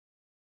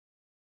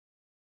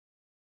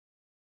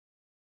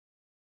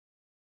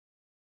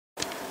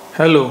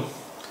Hello.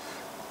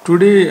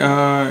 Today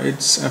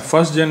it's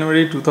 1st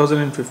January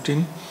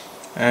 2015,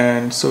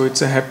 and so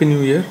it's a happy new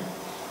year,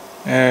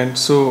 and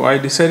so I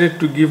decided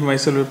to give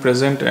myself a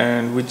present,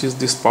 and which is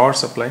this power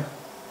supply.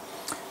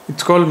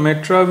 It's called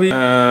Metravi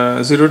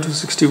 0 to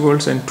 60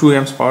 volts and 2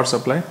 amps power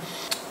supply.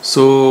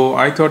 So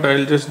I thought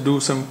I'll just do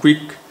some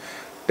quick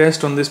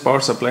test on this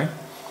power supply.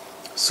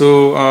 So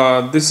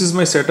this is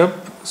my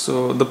setup.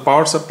 So the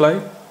power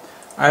supply,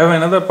 I have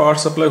another power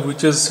supply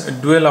which is a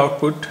dual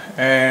output,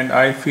 and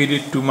I feed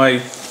it to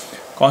my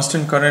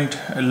constant current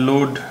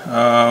load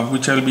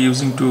which I'll be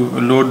using to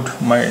load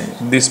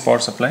this power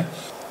supply.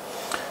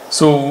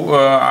 So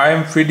I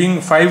am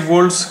feeding 5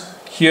 volts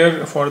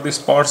here for this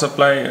power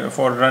supply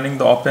for running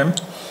the op amp,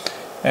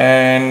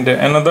 and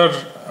another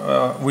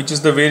which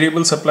is the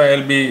variable supply,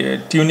 I'll be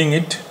tuning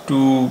it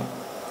to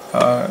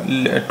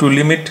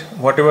limit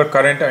whatever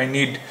current I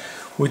need,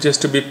 which has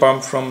to be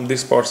pumped from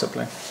this power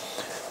supply.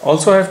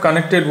 Also, I have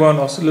connected one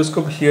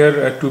oscilloscope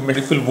here to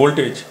measure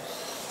voltage,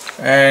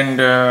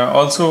 and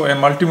also a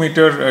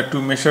multimeter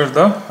to measure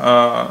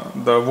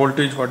the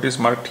voltage what is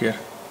marked here.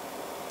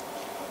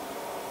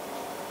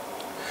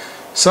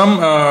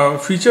 Some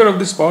feature of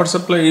this power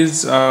supply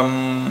is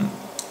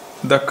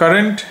the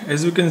current.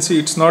 As you can see,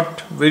 it's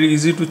not very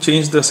easy to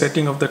change the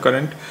setting of the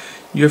current.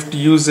 You have to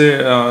use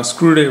a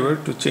screwdriver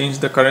to change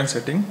the current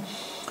setting,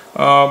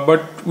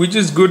 but which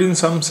is good in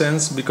some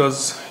sense,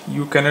 because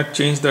you cannot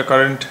change the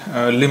current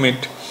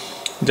limit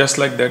just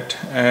like that.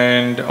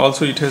 And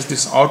also it has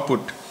this output,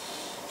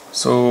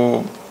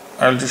 so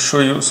I'll just show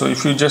you. So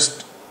if you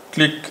just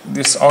click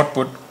this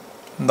output,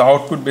 the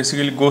output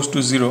basically goes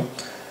to 0.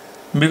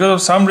 Because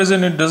of some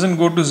reason it doesn't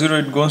go to 0,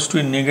 it goes to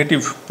a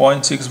negative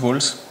 0.6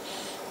 volts,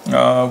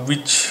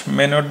 which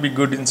may not be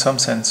good in some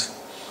sense.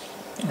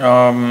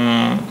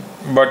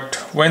 But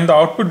when the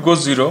output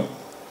goes 0,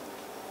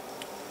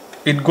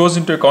 it goes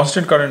into a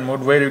constant current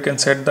mode, where you can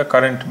set the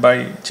current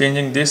by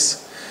changing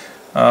this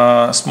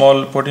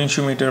small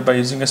potentiometer by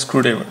using a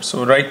screwdriver.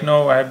 So right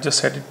now I have just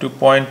set it to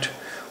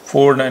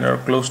 0.49 or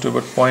close to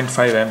about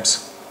 0.5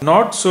 amps.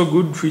 Not so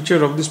good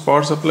feature of this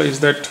power supply is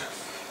that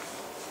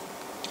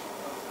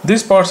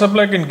this power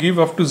supply can give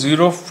up to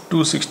 0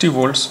 to 60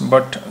 volts,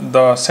 but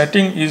the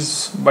setting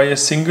is by a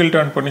single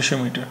turn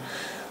potentiometer,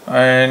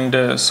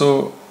 and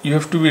so you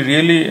have to be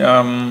really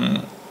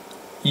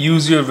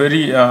use your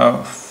very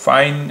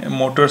fine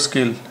motor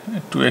skill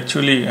to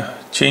actually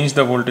change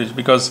the voltage,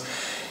 because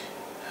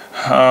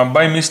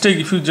by mistake,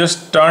 if you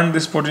just turn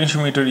this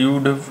potentiometer,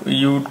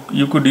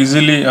 you could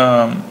easily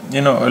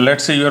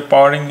let's say you are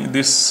powering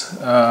this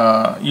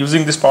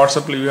using this power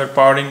supply, you are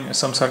powering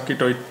some circuit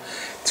with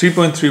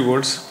 3.3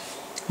 volts.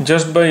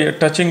 Just by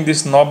touching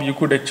this knob, you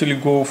could actually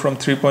go from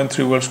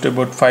 3.3 volts to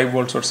about 5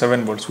 volts or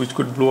 7 volts, which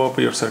could blow up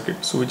your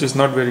circuit, so which is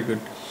not very good.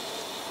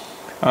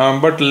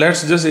 But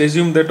let's just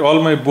assume that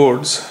all my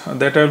boards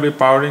that I'll be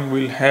powering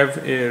will have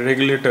a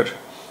regulator,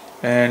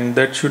 and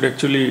that should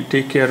actually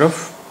take care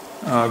of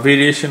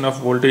variation of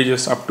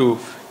voltages up to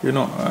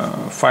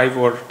 5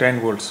 or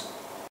 10 volts.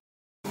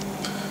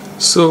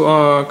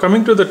 So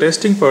coming to the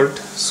testing part,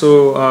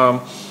 so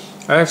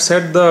I have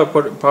set the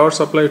power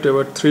supply to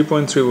about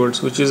 3.3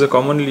 volts, which is a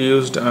commonly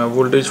used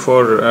voltage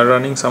for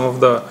running some of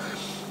the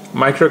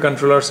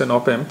microcontrollers and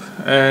op amp,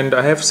 and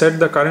I have set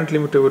the current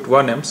limit to about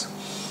 1 amps.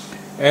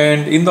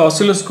 And in the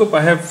oscilloscope,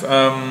 I have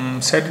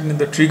set it in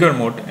the trigger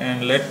mode,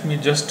 and let me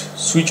just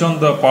switch on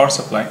the power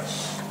supply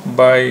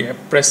by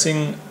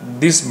pressing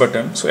this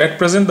button. So at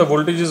present the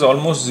voltage is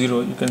almost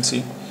 0. You can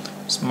see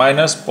it's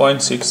minus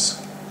 0.6,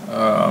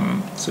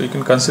 so you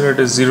can consider it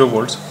as 0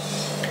 volts.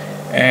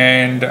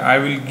 And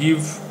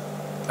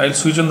I'll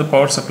switch on the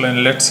power supply,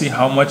 and let's see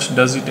how much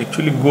does it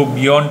actually go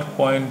beyond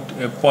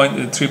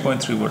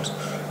 3.3 volts.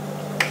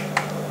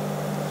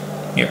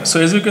 Yeah, so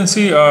as you can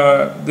see,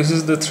 this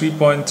is the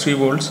 3.3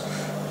 volts,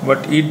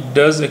 but it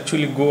does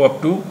actually go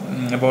up to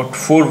about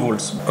 4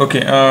 volts.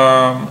 Okay,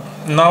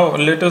 now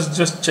let us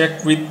just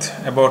check with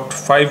about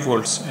 5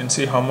 volts and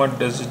see how much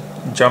does it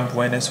jump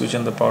when I switch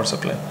on the power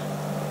supply.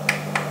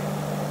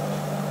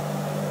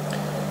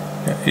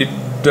 Yeah, it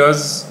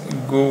does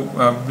go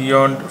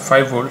beyond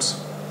 5 volts.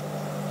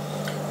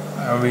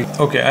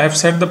 Okay, I have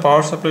set the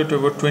power supply to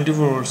about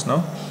 24 volts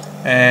now,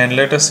 and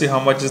let us see how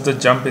much is the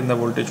jump in the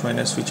voltage when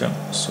I switch on.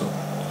 So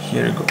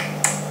here you go.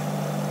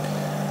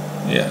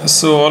 Yeah,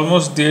 so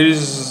there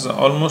is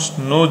almost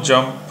no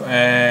jump,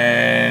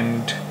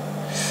 and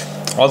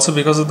also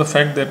because of the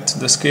fact that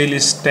the scale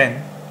is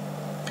 10,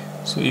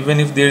 so even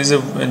if there is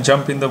a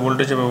jump in the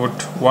voltage of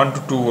about 1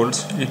 to 2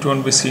 volts, it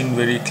won't be seen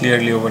very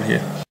clearly over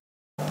here.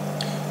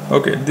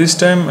 Okay, this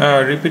time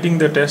repeating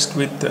the test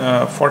with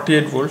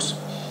 48 volts.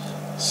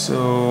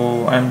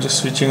 So I'm just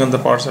switching on the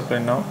power supply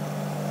now.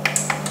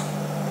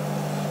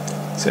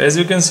 So as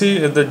you can see,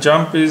 the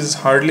jump is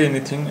hardly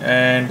anything,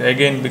 and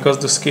again, because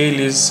the scale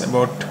is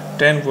about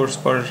 10 volts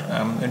per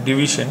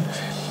division,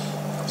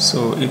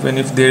 so even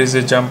if there is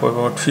a jump of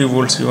about few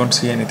volts, you won't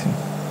see anything.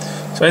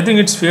 So I think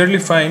it's fairly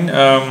fine,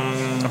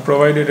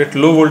 provided at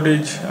low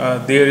voltage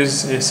there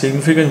is a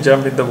significant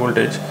jump in the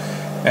voltage,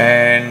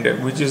 and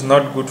which is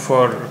not good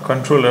for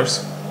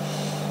controllers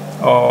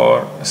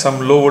or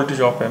some low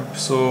voltage op amp.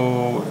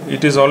 So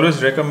it is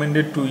always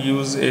recommended to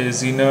use a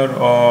zener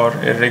or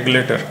a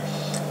regulator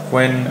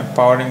when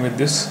powering with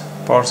this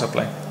power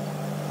supply.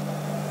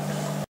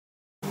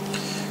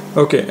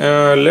 Okay,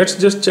 let's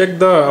just check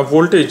the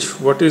voltage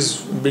what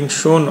is being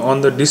shown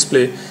on the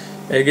display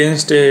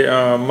against a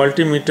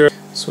multimeter.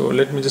 So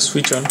let me just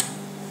switch on.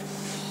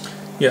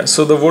 Yeah,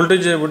 so the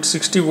voltage is about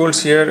 60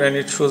 volts here and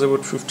it shows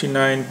about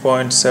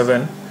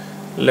 59.7.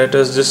 Let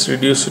us just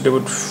reduce it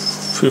about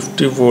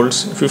 50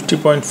 volts,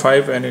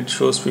 50.5, and it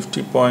shows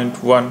 50.1,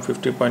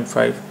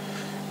 50.5.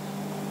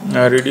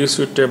 Reduce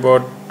it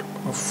about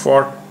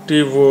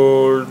 40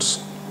 volts,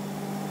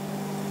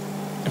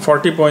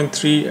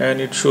 40.3,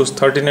 and it shows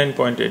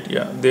 39.8.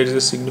 Yeah, there is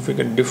a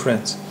significant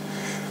difference.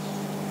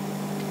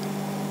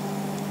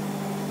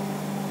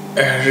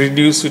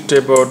 Reduce it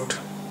about,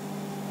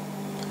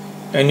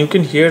 and you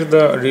can hear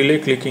the relay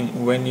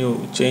clicking when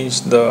you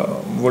change the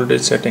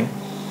voltage setting.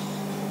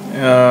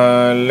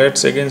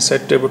 Let's again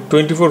set about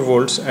 24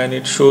 volts and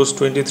it shows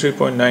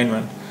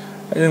 23.91.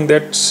 I think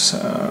that's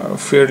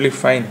fairly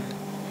fine.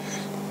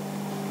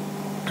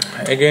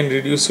 Again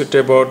reduce it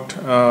about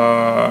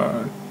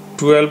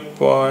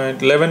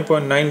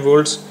 11.9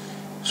 volts,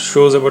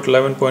 shows about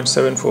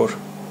 11.74.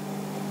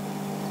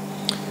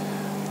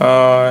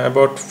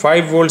 About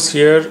 5 volts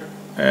here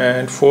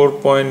and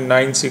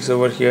 4.96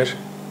 over here.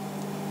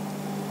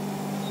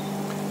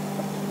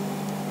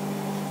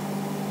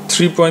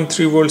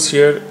 3.3 volts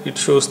here, it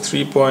shows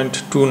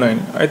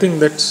 3.29. I think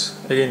that's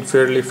again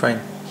fairly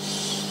fine.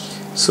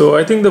 So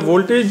I think the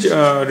voltage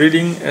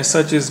reading as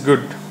such is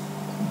good.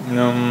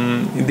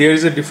 There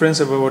is a difference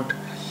of about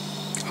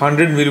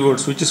 100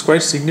 millivolts, which is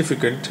quite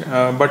significant,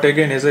 but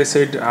again, as I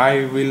said,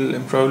 I will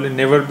probably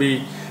never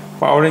be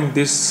powering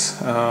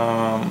this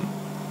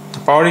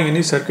powering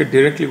any circuit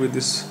directly with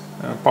this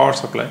power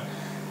supply,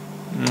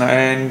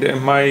 and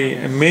my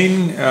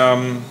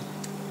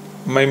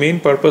main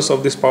purpose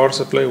of this power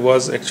supply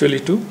was actually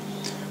to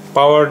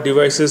power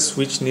devices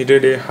which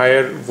needed a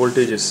higher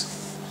voltages,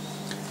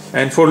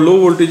 and for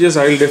low voltages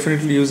I will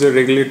definitely use a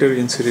regulator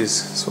in series.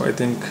 So I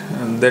think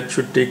that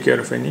should take care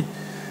of any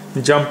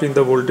jump in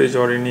the voltage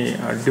or any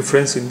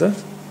difference in the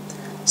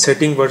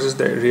setting versus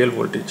the real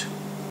voltage.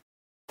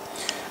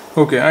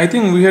 Okay, I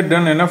think we had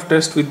done enough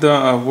test with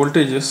the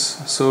voltages,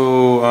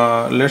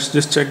 so let's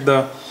just check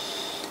the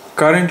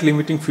current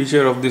limiting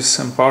feature of this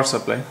power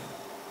supply.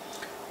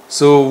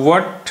 So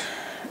what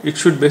it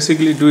should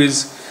basically do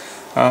is,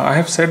 I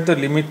have set the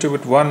limit to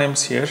about 1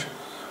 amps here,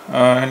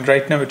 and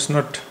right now it's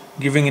not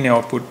giving any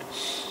output,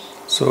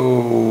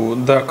 so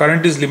the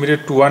current is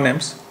limited to 1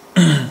 amps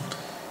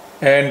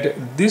and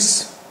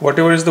this,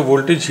 whatever is the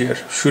voltage here,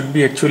 should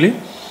be actually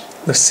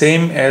the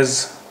same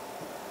as,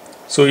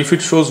 so if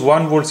it shows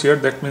 1 volts here,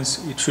 that means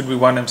it should be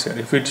 1 amps here.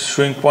 If it's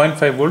showing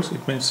 0.5 volts,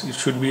 it means it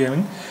should be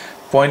having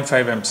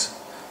 0.5 amps.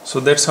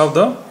 So that's how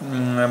the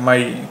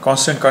my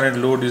constant current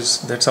load is,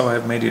 that's how I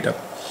have made it up.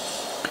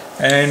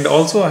 And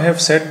also I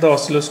have set the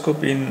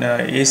oscilloscope in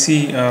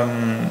AC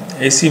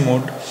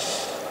mode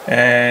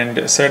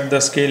and set the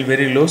scale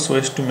very low so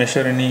as to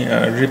measure any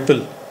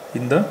ripple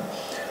in the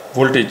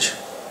voltage.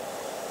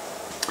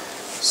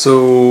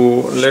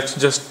 So let's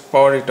just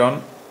power it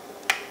on.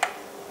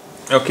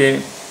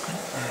 Okay,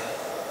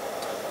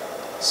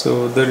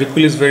 so the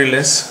ripple is very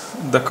less,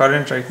 the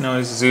current right now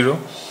is 0.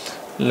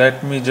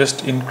 Let me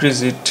just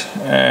increase it,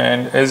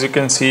 and as you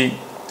can see,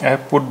 I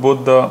have put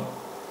both the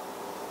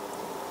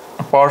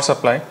power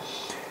supply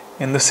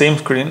in the same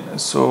screen,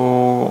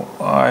 so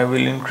I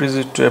will increase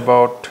it to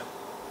about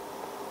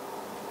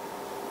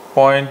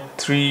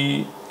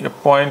 0.3,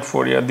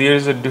 0.4. Yeah, there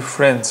is a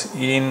difference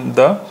in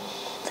the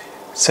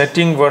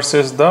setting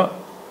versus the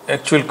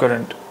actual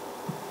current.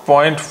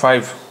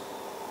 0.5,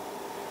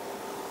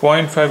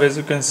 as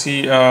you can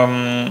see,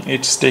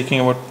 it's taking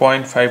about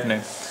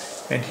 0.59,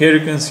 and here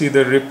you can see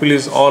the ripple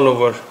is all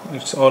over,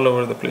 it's all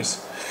over the place,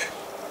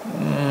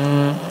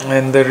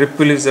 and the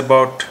ripple is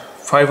about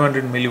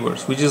 500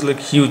 millivolts, which is like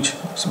huge.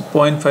 So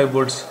 0.5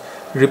 volts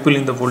ripple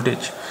in the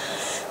voltage,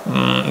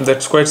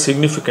 that's quite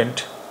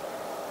significant.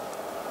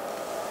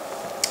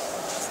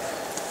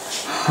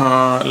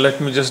 Let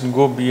me just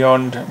go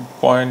beyond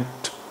point,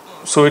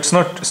 so it's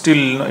not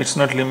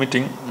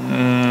limiting.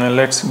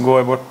 Let's go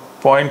about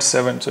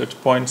 0.7, so it's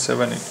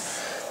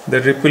 0.78. The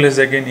ripple is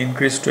again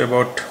increased to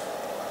about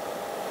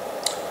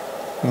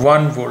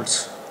 1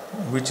 volts,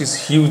 which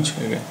is huge.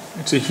 Again,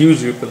 it's a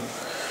huge ripple.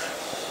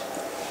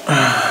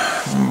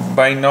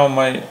 By now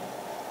my,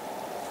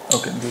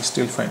 okay, this is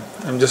still fine.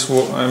 I'm just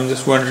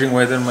wondering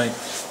whether my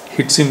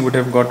heatsink would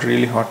have got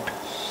really hot.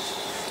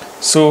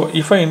 So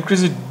if I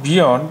increase it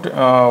beyond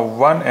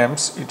 1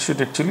 amps, it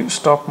should actually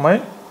stop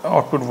my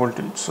output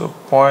voltage. So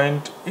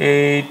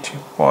 0.8,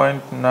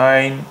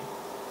 0.9,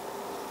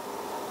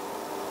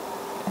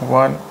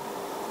 1.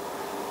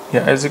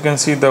 Yeah, as you can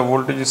see, the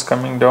voltage is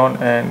coming down,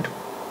 and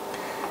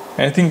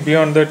anything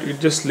beyond that, it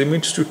just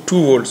limits to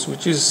 2 volts,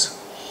 which is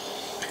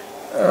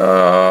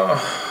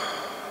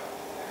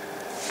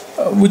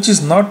which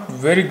is not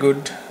very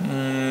good,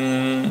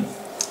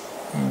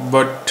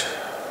 but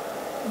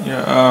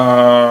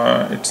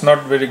yeah, it's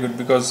not very good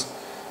because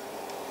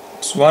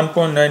it's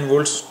 1.9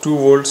 volts, 2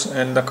 volts,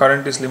 and the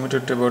current is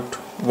limited to about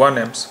 1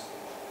 amps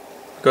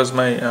because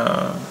my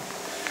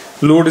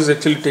load is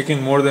actually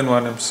taking more than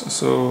 1 amps,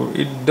 so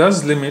it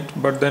does limit,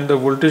 but then the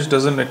voltage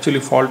doesn't actually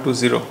fall to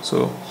 0.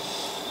 So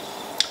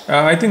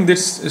I think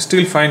this is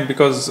still fine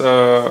because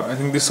I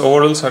think this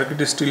overall circuit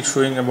is still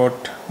showing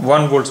about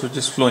 1 volts which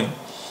is flowing,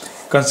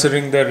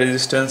 considering the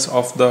resistance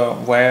of the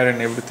wire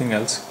and everything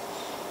else.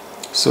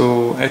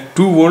 So at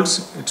 2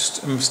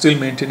 volts I'm still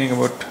maintaining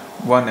about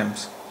 1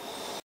 amps.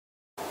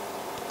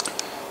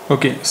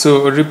 Okay,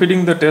 so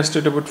repeating the test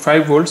at about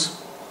 5 volts.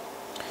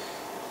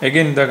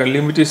 Again the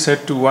limit is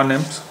set to 1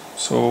 amps,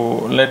 so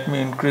let me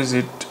increase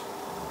it.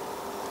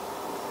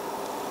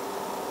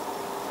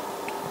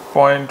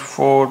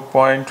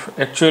 0.4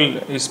 actual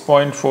is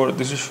 0.4,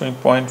 this is showing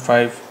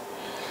 0.5.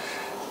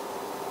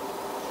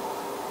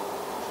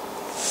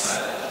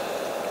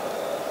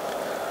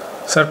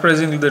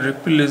 Surprisingly the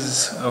ripple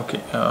is okay.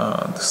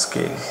 The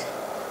scale,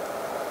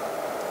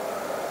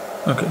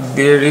 okay,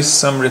 there is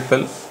some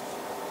ripple.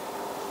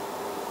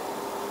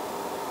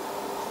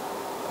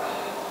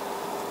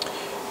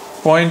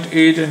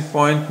 0.8 and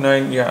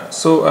 0.9, yeah.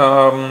 So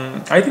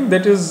I think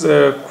that is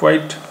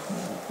quite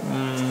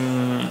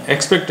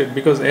expected,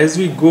 because as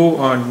we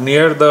go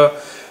near the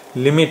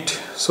limit,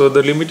 so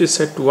the limit is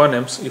set to 1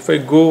 amps. If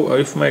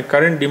my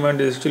current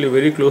demand is actually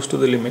very close to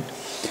the limit,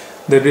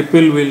 the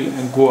ripple will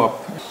go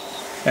up.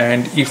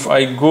 And if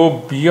I go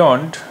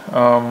beyond,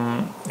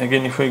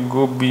 again if I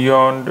go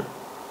beyond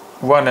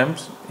 1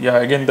 amps, yeah,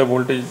 again the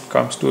voltage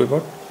comes to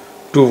about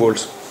 2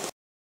 volts.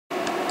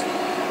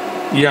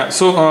 Yeah,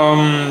 so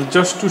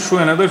just to show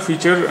another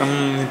feature,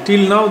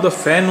 till now the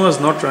fan was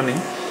not running,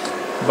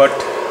 but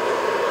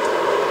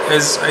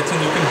as I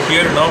think you can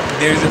hear now,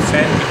 there is a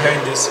fan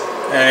behind this,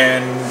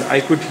 and I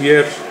could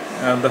hear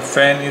the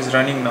fan is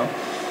running now.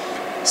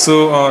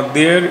 So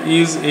there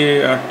is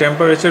a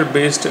temperature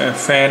based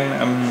fan,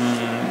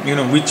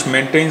 which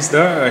maintains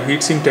the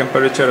heatsink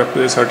temperature up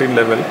to a certain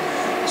level.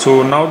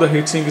 So now the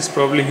heatsink is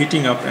probably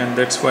heating up, and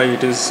that's why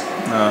it is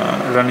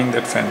running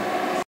that fan.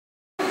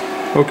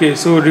 Okay,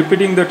 so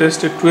repeating the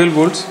test at 12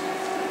 volts,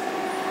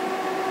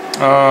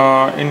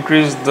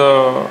 increase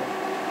the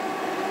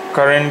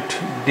current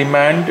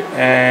demand,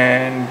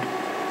 and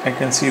I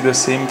can see the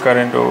same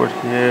current over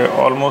here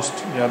almost.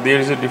 Yeah, there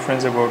is a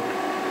difference about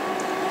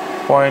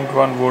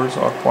 0.1 volts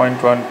or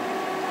 0.1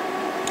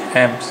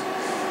 amps,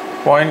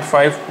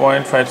 0.5,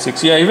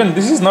 0.56. Yeah, even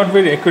this is not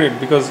very accurate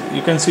because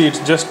you can see it's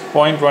just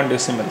 0.1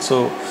 decimal.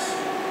 So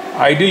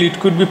ideally it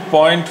could be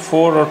 0.4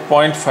 or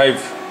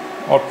 0.5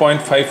 or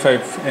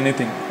 0.55,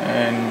 anything,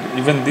 and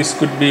even this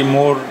could be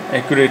more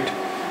accurate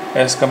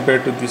as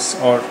compared to this,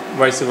 or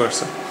vice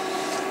versa.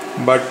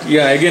 But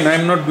yeah, again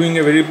I'm not doing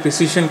a very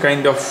precision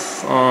kind of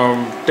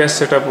test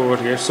setup over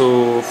here.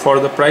 So for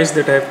the price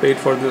that I have paid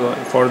for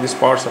this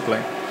power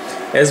supply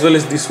as well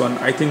as this one,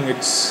 I think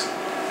it's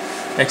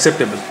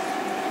acceptable.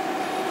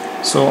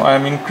 So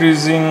I'm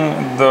increasing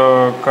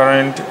the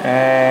current,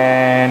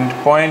 and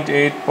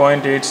 0.8,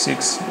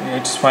 0.86,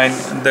 it's fine.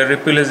 The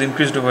ripple is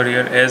increased over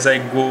here as I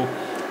go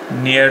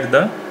near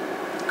the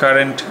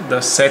current,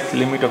 the set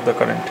limit of the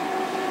current,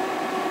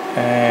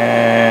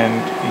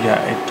 and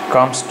yeah, it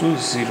comes to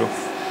 0.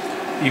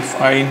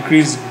 If I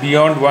increase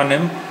beyond 1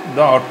 amp,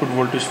 the output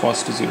voltage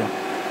falls to 0.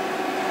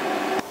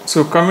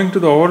 So coming to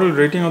the overall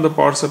rating of the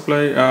power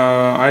supply,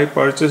 I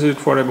purchased it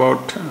for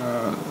about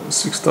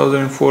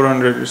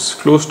 6,400. It's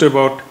close to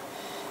about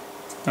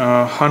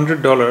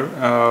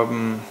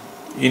 $100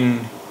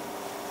 in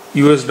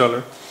US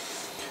dollar,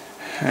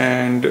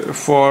 and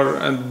for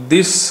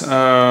this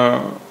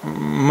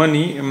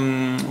money,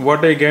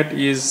 what I get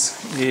is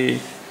a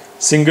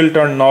single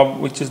turn knob,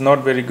 which is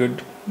not very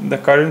good. The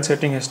current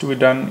setting has to be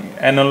done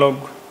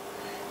analog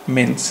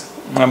means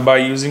by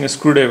using a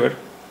screwdriver,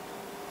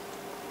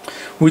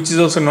 which is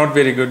also not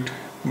very good.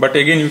 But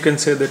again, you can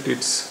say that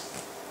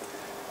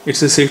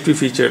it's a safety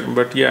feature,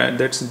 but yeah,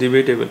 that's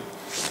debatable.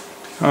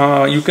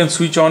 You can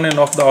switch on and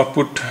off the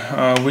output,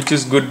 which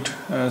is good.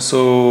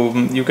 So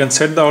you can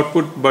set the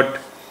output, but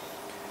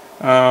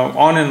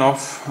on and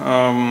off.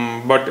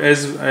 But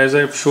as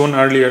I've shown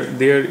earlier,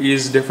 there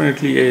is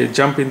definitely a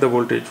jump in the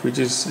voltage, which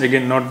is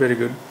again not very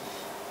good.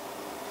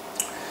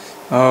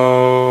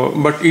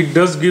 But it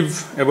does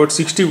give about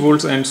 60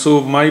 volts, and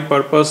so my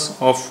purpose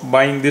of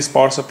buying this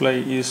power supply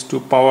is to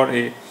power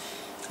a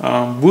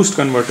boost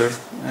converter,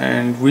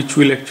 and which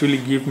will actually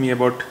give me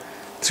about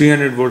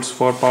 300 volts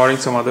for powering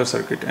some other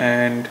circuit,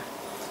 and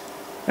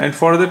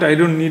for that I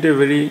don't need a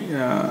very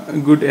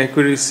good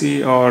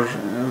accuracy or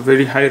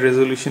very high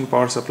resolution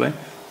power supply.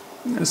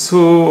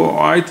 So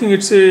I think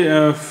it's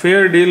a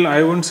fair deal.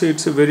 I won't say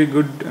it's a very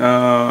good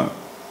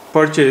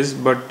purchase,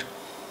 but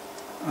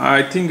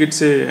I think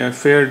it's a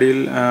fair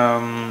deal.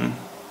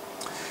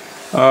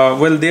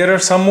 Well, there are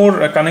some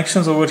more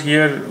connections over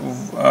here.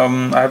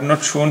 I have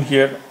not shown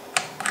here,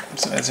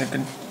 so as I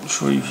can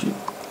show you here.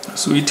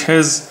 So it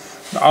has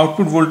the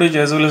output voltage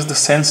as well as the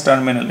sense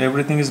terminal,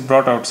 everything is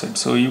brought outside.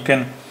 So you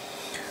can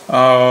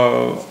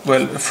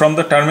well, from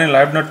the terminal, I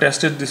have not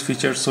tested this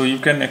feature, so you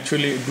can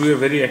actually do a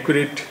very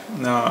accurate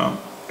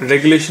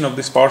regulation of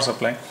this power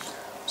supply.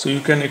 So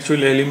you can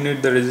actually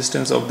eliminate the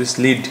resistance of this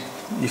lead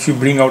if you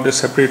bring out a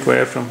separate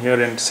wire from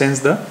here and sense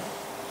the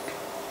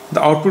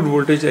output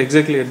voltage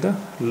exactly at the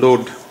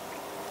load.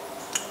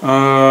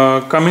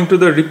 Coming to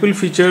the ripple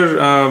feature,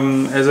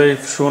 as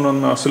I've shown on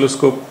my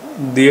oscilloscope,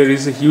 there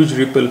is a huge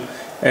ripple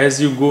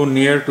as you go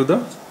near to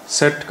the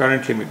set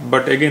current limit.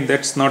 But again,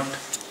 that's not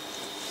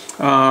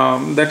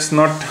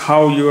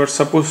how you are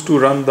supposed to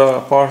run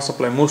the power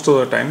supply most of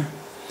the time.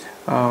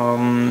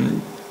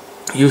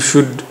 You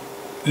should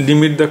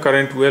limit the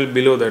current well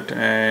below that,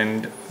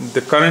 and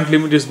the current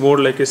limit is more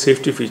like a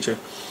safety feature.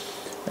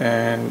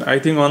 And I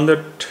think on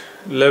that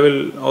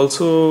level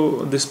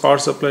also this power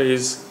supply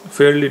is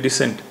fairly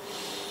decent,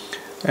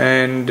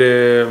 and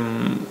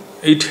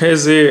it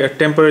has a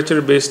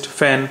temperature based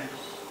fan,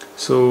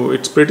 so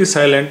it's pretty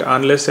silent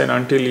unless and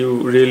until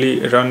you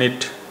really run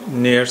it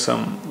near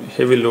some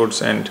heavy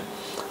loads, and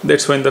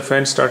that's when the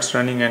fan starts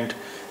running and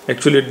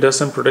actually it does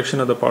some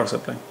protection of the power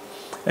supply.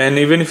 And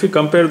even if you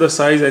compare the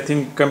size, I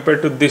think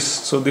compared to this,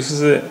 so this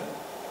is a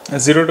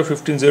 0 to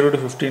 15, 0 to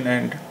 15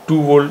 and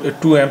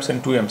 2 amps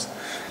and 2 amps.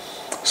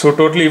 So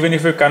totally, even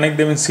if you connect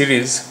them in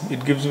series,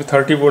 it gives me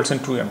 30 volts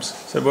and 2 amps.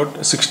 It's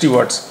about 60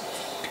 watts.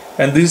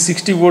 And this is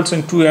 60 volts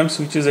and 2 amps,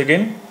 which is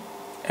again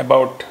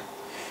about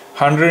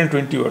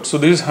 120 watts. So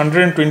this is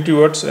 120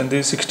 watts and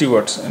this is 60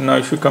 watts. And now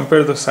if you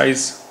compare the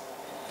size,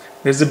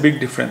 there's a big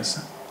difference.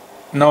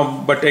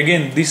 Now, but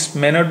again, this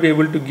may not be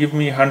able to give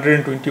me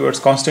 120 watts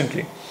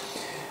constantly,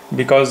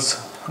 because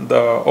the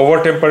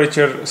over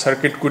temperature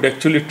circuit could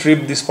actually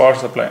trip this power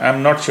supply.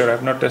 I'm not sure, I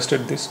have not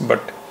tested this,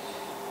 but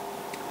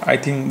I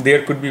think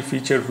there could be a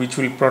feature which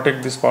will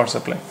protect this power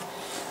supply.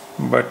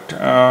 But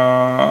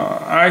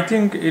I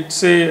think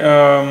it's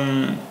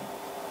a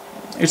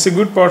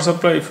good power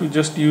supply if you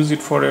just use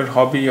it for your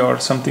hobby or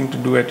something to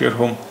do at your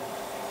home.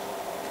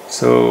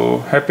 So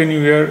happy new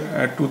year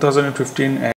 2015.